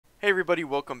Hey everybody,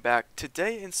 welcome back.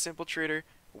 Today in SimpleTrader,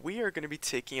 we are going to be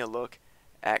taking a look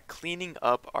at cleaning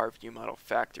up our viewmodel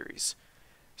factories.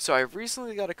 So I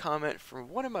recently got a comment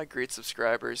from one of my great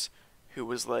subscribers who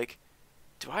was like,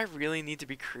 do I really need to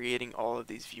be creating all of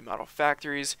these viewmodel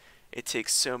factories? It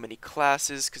takes so many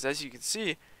classes, because as you can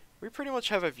see, we pretty much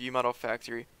have a viewmodel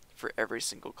factory for every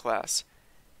single class.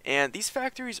 And these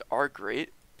factories are great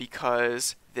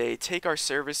because they take our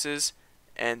services,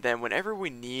 and then whenever we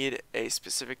need a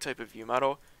specific type of view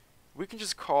model, we can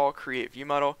just call create view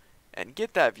model and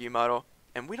get that view model,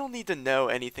 and we don't need to know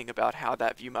anything about how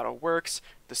that view model works,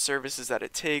 the services that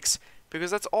it takes,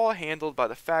 because that's all handled by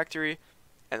the factory,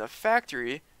 and the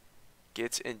factory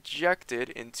gets injected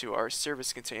into our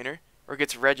service container, or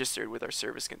gets registered with our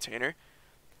service container.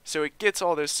 So it gets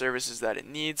all those services that it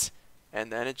needs,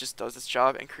 and then it just does its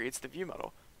job and creates the view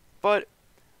model. But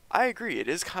I agree, it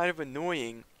is kind of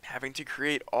annoying having to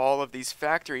create all of these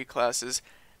factory classes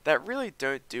that really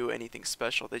don't do anything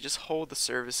special. They just hold the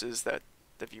services that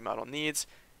the view model needs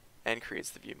and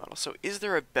creates the view model. So is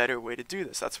there a better way to do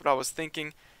this? That's what I was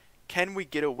thinking. Can we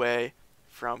get away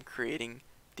from creating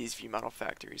these view model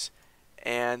factories?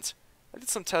 And I did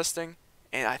some testing,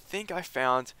 and I think I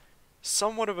found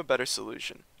somewhat of a better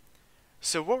solution.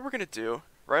 So what we're going to do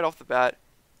right off the bat,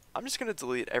 I'm just going to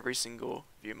delete every single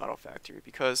view model factory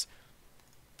because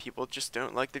people just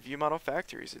don't like the view model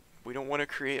factories. We don't want to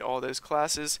create all those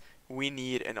classes. We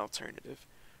need an alternative.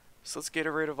 So let's get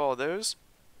rid of all those.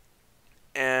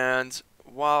 And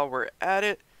while we're at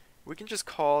it, we can just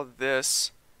call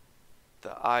this the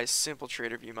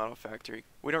SimpleTrader view model factory.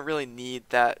 We don't really need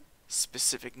that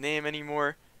specific name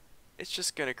anymore. It's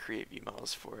just going to create view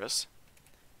models for us.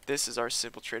 This is our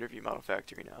SimpleTrader view model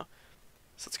factory now.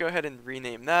 So let's go ahead and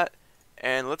rename that,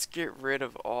 and let's get rid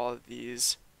of all of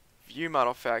these view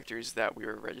model factories that we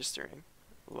were registering,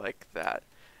 like that.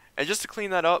 And just to clean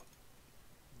that up,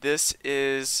 this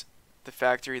is the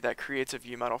factory that creates a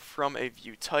view model from a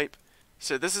view type.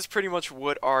 So this is pretty much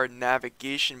what our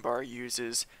navigation bar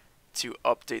uses to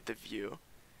update the view.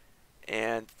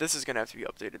 And this is going to have to be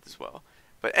updated as well.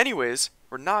 But anyways,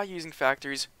 we're not using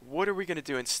factories. What are we going to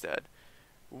do instead?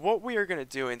 What we are going to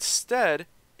do instead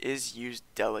is use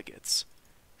delegates.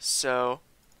 So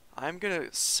I'm going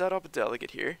to set up a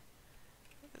delegate here.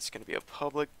 It's going to be a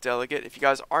public delegate. If you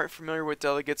guys aren't familiar with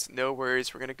delegates, no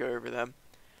worries, we're going to go over them.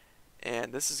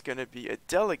 And this is going to be a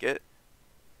delegate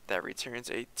that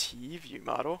returns a T view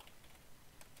model.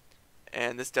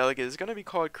 And this delegate is going to be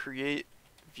called create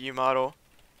view model,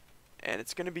 and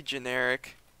it's going to be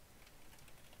generic,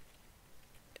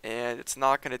 and it's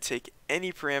not going to take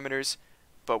any parameters,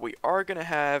 but we are going to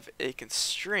have a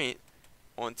constraint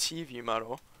on T view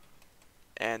model,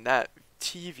 and that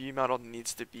T view model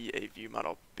needs to be a view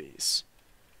model base.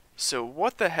 So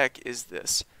what the heck is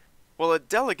this? Well, a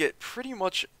delegate pretty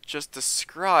much just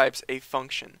describes a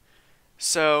function.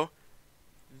 So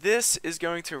this is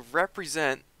going to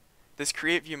represent, this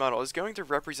create view model is going to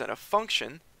represent a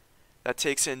function that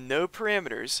takes in no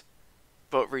parameters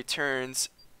but returns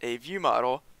a view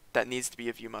model that needs to be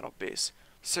a view model base.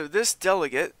 So this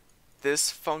delegate,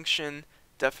 this function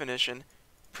definition,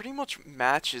 pretty much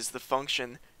matches the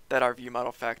function that our view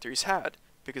model factories had,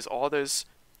 because all those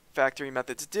factory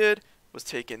methods did was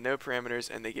take in no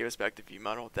parameters and they gave us back the view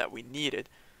model that we needed.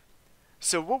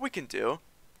 So what we can do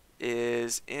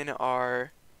is in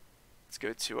our, let's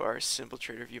go to our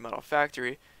SimpleTrader view model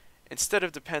factory, instead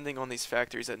of depending on these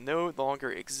factories that no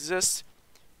longer exist,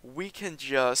 we can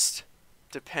just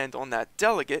depend on that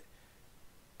delegate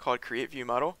called create view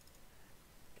model,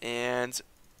 and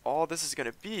all this is going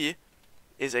to be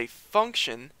is a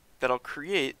function that'll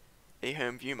create a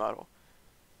home view model.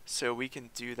 So we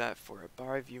can do that for a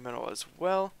buy view model as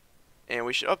well, and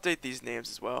we should update these names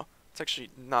as well. Let's actually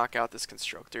knock out this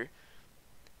constructor,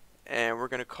 and we're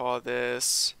going to call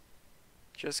this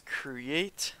just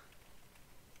create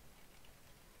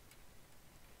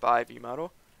buy view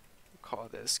model. We'll call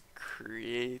this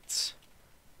create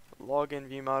login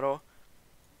view model.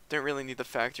 Don't really need the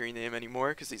factory name anymore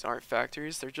because these aren't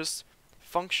factories, they're just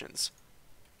functions.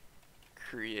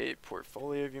 Create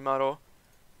portfolio view model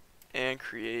and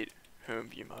create home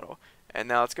view model. And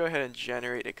now let's go ahead and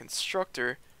generate a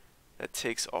constructor that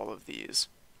takes all of these.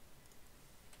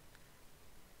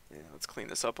 And let's clean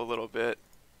this up a little bit.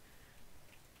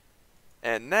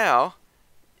 And now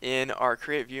in our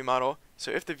create view model,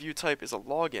 so if the view type is a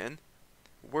login,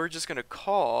 we're just going to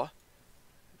call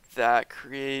that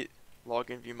create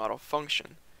login view model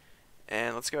function.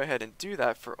 And let's go ahead and do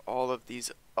that for all of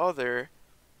these other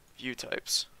view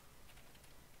types.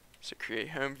 So create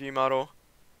home view model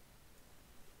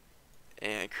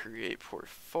and create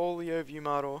portfolio view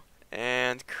model,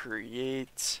 and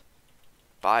create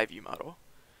by viewmodel.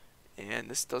 And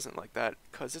this doesn't like that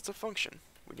because it's a function.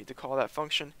 We need to call that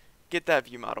function, get that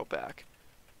viewmodel back.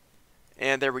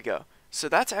 And there we go. So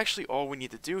that's actually all we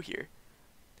need to do here.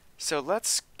 So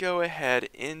let's go ahead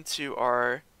into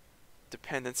our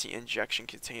dependency injection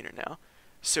container now.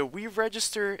 So we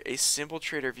register a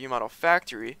SimpleTrader viewmodel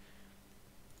factory,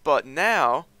 but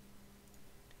now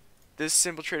this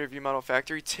SimpleTrader viewmodel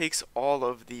factory takes all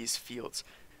of these fields.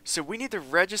 So we need to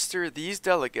register these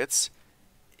delegates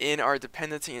in our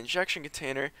dependency injection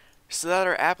container so that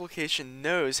our application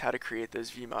knows how to create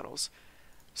those viewmodels.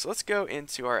 So let's go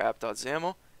into our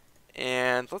app.xaml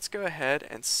and let's go ahead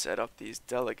and set up these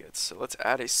delegates. So let's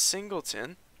add a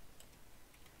singleton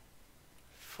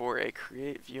for a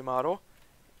create viewmodel.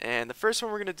 And the first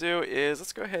one we're going to do is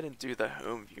let's go ahead and do the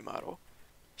home viewmodel.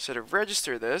 So to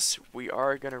register this, we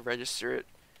are going to register it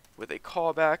with a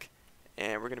callback,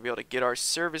 and we're going to be able to get our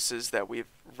services that we've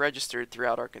registered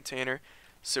throughout our container.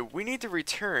 So we need to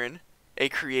return a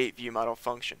create viewmodel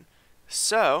function.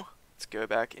 So let's go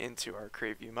back into our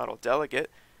create viewmodel delegate.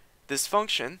 This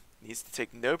function needs to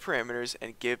take no parameters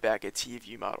and give back a t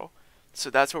viewmodel.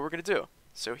 So that's what we're going to do.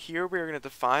 So here we're going to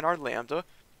define our lambda.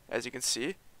 As you can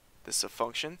see, this is a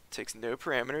function, takes no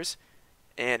parameters,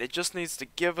 and it just needs to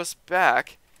give us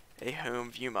back a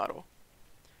home viewmodel.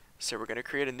 So we're going to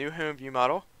create a new home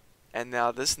viewmodel, and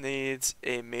now this needs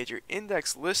a major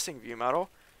index listing viewmodel,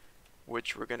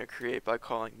 which we're going to create by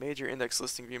calling major index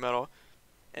listing viewmodel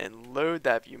and load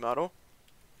that viewmodel.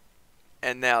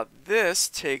 And now this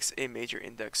takes a major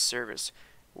index service,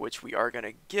 which we are going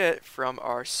to get from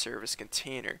our service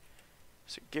container.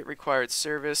 So get required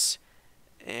service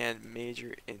and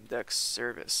major index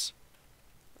service,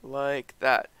 like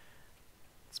that.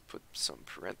 Let's put some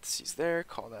parentheses there,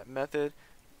 call that method,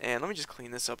 and let me just clean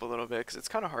this up a little bit because it's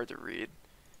kind of hard to read.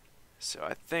 So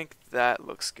I think that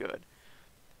looks good.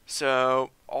 So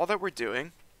all that we're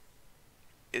doing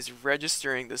is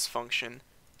registering this function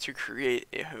to create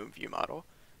a home viewmodel.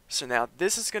 So now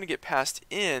this is going to get passed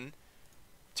in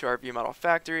to our viewmodel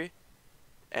factory,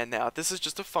 and now this is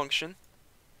just a function,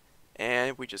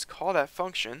 and we just call that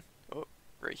function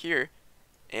right here,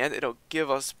 and it'll give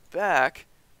us back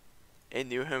a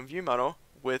new home viewmodel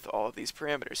with all of these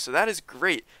parameters. So that is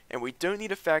great, and we don't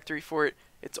need a factory for it.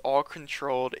 It's all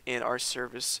controlled in our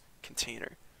service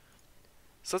container.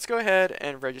 So let's go ahead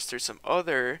and register some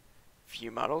other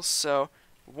viewmodels. So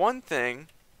one thing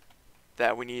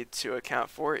that we need to account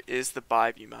for is the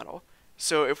by viewmodel.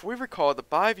 So if we recall, the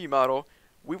by viewmodel,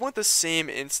 we want the same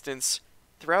instance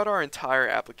throughout our entire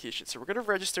application. So we're going to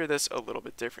register this a little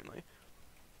bit differently.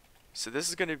 So this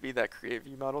is going to be that create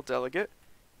viewmodel delegate,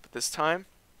 but this time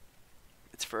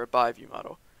it's for a by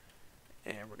viewmodel.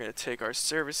 And we're going to take our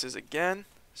services again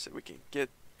so we can get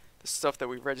the stuff that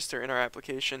we register in our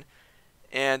application.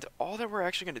 And all that we're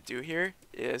actually going to do here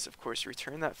is, of course,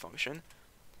 return that function.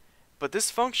 But this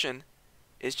function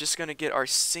is just going to get our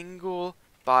single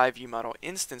by viewmodel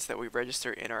instance that we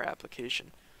register in our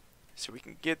application. So we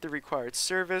can get the required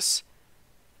service,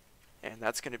 and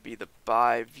that's going to be the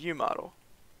by viewmodel.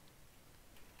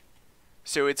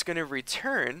 So it's going to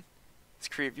return, this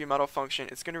create viewmodel function,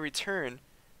 it's going to return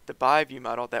the by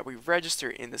viewmodel that we register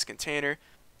in this container,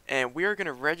 and we are going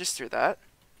to register that.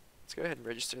 Let's go ahead and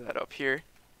register that up here,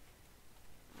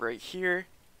 right here,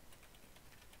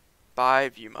 by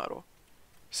viewmodel.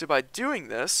 So by doing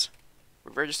this,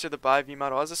 we register the by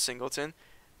viewmodel as a singleton.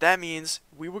 That means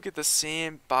we will get the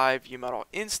same by viewmodel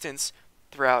instance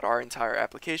throughout our entire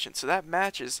application. So that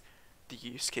matches the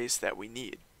use case that we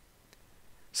need.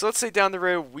 So let's say down the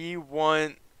road we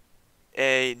want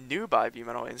a new by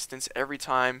viewmodel instance every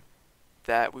time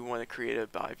that we want to create a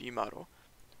by viewmodel.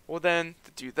 Well then,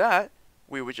 to do that,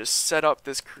 we would just set up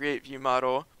this create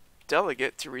viewmodel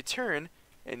delegate to return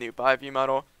a new by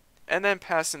viewmodel and then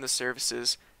pass in the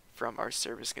services from our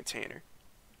service container.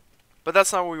 But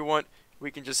that's not what we want.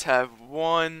 We can just have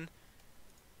one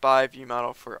by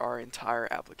viewmodel for our entire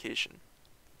application.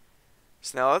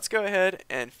 So now let's go ahead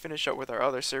and finish up with our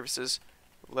other services.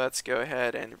 Let's go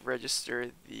ahead and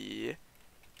register the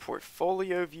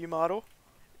portfolio viewmodel,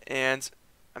 and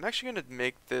I'm actually going to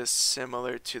make this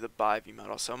similar to the by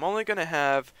viewmodel. So I'm only going to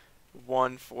have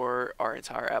one for our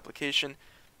entire application,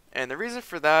 and the reason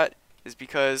for that is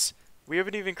because we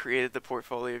haven't even created the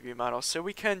portfolio viewmodel, so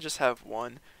we can just have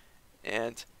one,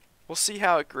 and we'll see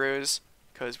how it grows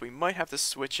because we might have to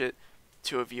switch it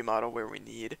to a viewmodel where we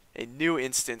need a new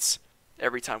instance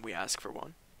every time we ask for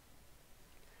one.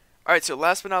 Alright, so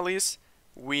last but not least,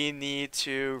 we need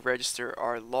to register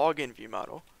our login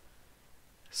viewmodel.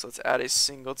 So let's add a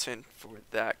singleton for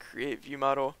that create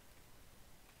viewmodel.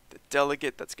 the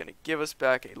delegate that's going to give us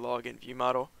back a login view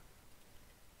model.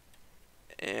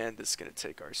 And this is going to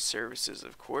take our services,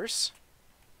 of course,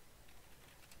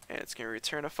 and it's going to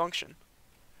return a function.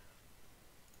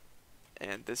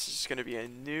 And this is going to be a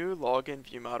new login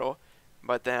view model.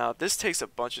 But now this takes a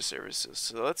bunch of services.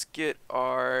 So let's get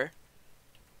our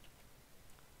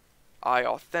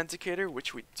iAuthenticator,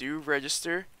 which we do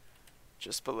register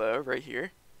just below right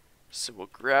here. So we'll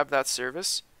grab that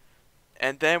service.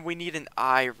 And then we need an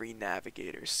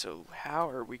iRenavigator. So how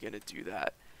are we going to do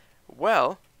that?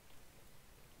 Well,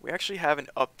 we actually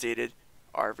haven't updated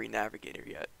our Renavigator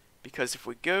yet. Because if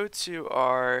we go to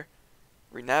our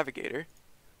Renavigator,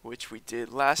 which we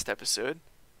did last episode,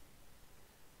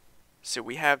 so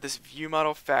we have this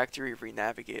viewmodel factory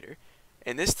Renavigator.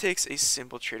 And this takes a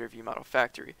SimpleTrader viewmodel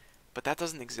factory. But that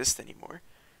doesn't exist anymore.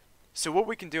 So what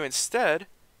we can do instead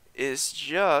is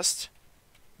just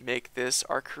make this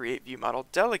our create viewmodel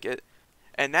delegate,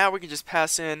 and now we can just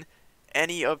pass in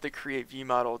any of the create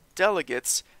viewmodel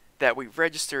delegates that we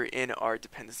register in our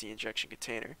dependency injection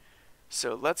container.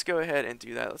 So let's go ahead and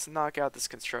do that. Let's knock out this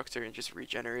constructor and just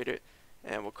regenerate it,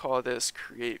 and we'll call this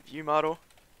create viewmodel.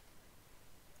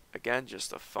 Again,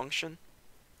 just a function.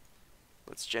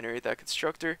 Let's generate that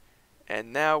constructor,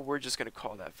 and now we're just going to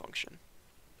call that function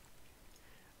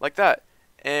like that.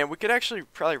 And we could actually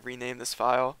probably rename this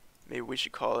file. Maybe we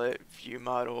should call it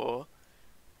viewmodel,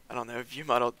 I don't know,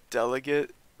 viewmodel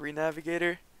delegate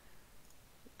renavigator.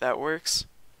 That works.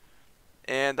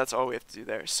 And that's all we have to do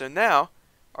there. So now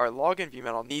our login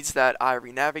viewmodel needs that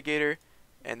iRenavigator,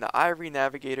 and the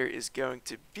iRenavigator is going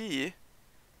to be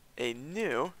a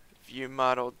new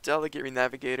viewmodel delegate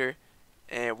renavigator,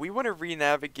 and we want to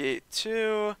renavigate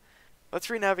to,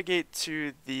 let's renavigate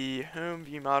to the home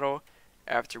viewmodel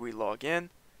after we log in.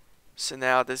 So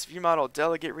now this viewmodel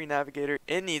delegate renavigator,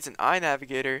 it needs an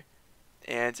iNavigator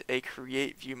and a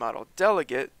create viewmodel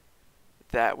delegate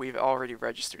that we've already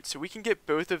registered. So we can get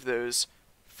both of those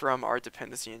from our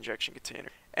dependency injection container.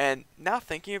 And now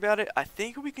thinking about it, I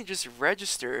think we can just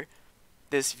register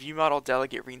this viewmodel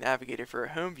delegate renavigator for a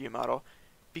home viewmodel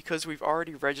because we've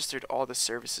already registered all the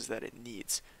services that it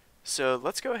needs. So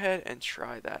let's go ahead and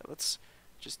try that. Let's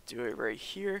just do it right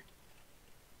here.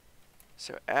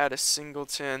 So add a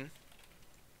singleton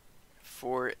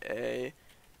for a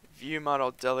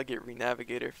viewmodel delegate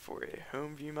renavigator for a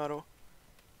home viewmodel,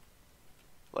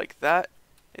 like that,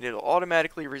 and it'll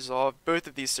automatically resolve both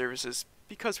of these services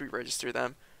because we register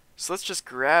them. So let's just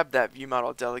grab that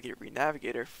viewmodel delegate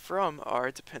renavigator from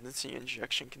our dependency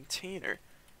injection container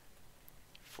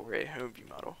for a home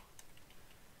viewmodel.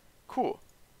 Cool.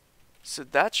 So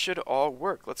that should all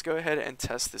work. Let's go ahead and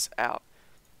test this out.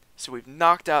 So we've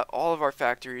knocked out all of our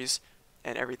factories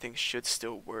and everything should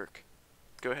still work.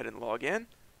 Go ahead and log in.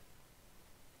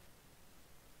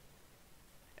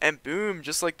 And boom,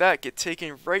 just like that, get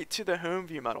taken right to the home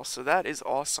view model. So that is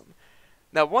awesome.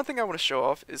 Now one thing I want to show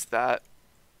off is that,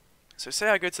 so say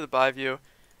I go to the buy view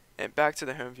and back to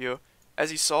the home view.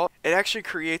 As you saw, it actually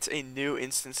creates a new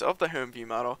instance of the home view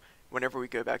model whenever we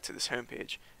go back to this home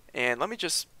page. And let me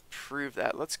just prove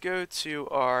that. Let's go to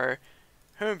our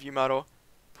home view model,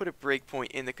 put a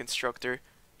breakpoint in the constructor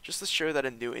just to show that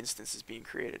a new instance is being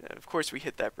created. And of course we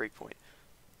hit that breakpoint.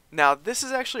 Now this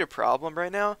is actually a problem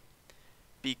right now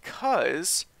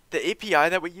because the API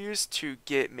that we use to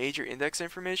get major index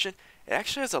information, it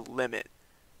actually has a limit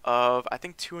of I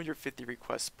think 250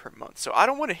 requests per month. So I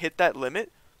don't want to hit that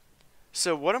limit.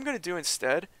 So what I'm going to do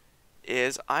instead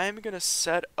is I'm going to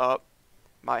set up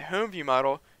my home view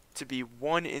model to be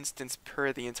one instance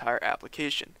per the entire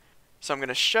application. So I'm going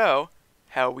to show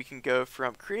how we can go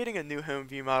from creating a new home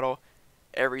view model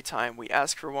every time we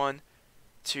ask for one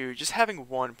to just having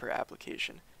one per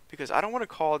application, because I don't want to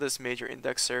call this major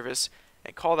index service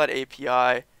and call that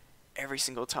API every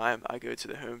single time I go to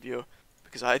the home view,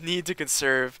 because I need to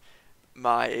conserve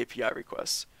my API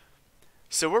requests.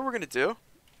 So what we're going to do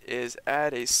is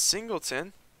add a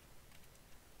singleton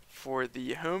for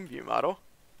the home view model.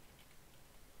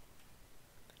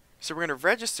 So we're going to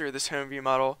register this home view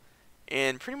model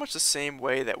in pretty much the same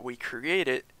way that we create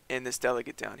it in this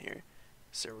delegate down here.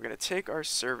 So we're going to take our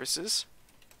services,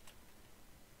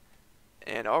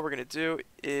 and all we're going to do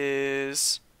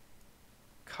is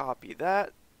copy that.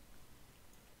 I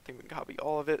think we can copy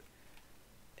all of it.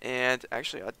 And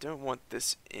actually, I don't want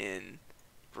this in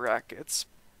brackets.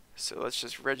 So let's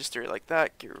just register it like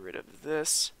that, get rid of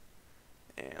this,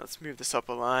 and let's move this up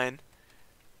a line.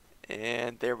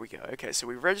 And there we go. Okay, so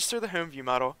we register the home view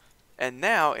model, and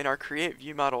now in our create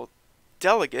view model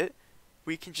delegate,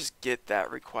 we can just get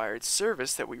that required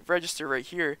service that we register right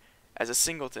here as a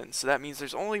singleton. So that means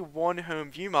there's only one home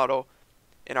view model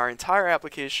in our entire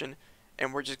application,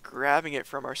 and we're just grabbing it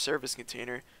from our service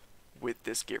container with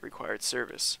this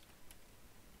getRequiredService.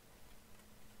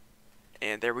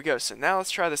 And there we go. So now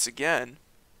let's try this again.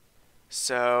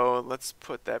 So let's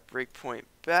put that breakpoint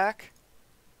back.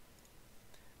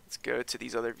 Let's go to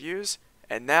these other views.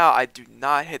 And now I do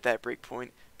not hit that breakpoint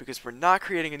because we're not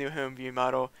creating a new home view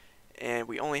model, and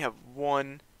we only have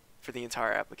one for the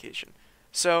entire application.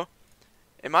 So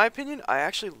in my opinion, I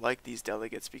actually like these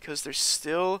delegates because they're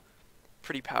still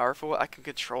pretty powerful. I can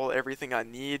control everything I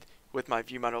need with my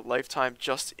viewmodel lifetime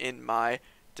just in my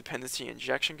dependency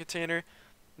injection container.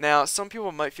 Now, some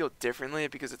people might feel differently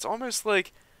because it's almost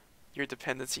like your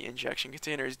dependency injection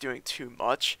container is doing too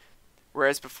much,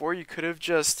 whereas before you could have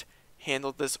just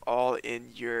handled this all in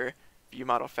your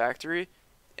viewmodel factory,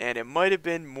 and it might have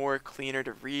been more cleaner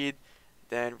to read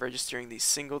than registering these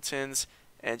singletons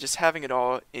and just having it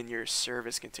all in your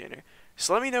service container.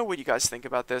 So let me know what you guys think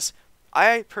about this.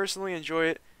 I personally enjoy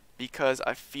it because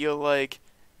I feel like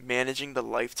managing the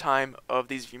lifetime of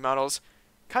these viewmodels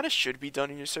kind of should be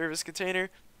done in your service container,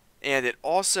 and it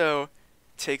also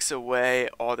takes away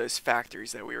all those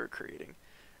factories that we were creating.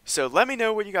 So let me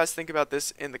know what you guys think about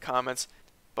this in the comments.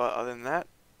 But other than that,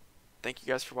 thank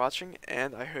you guys for watching,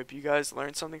 and I hope you guys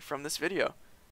learned something from this video.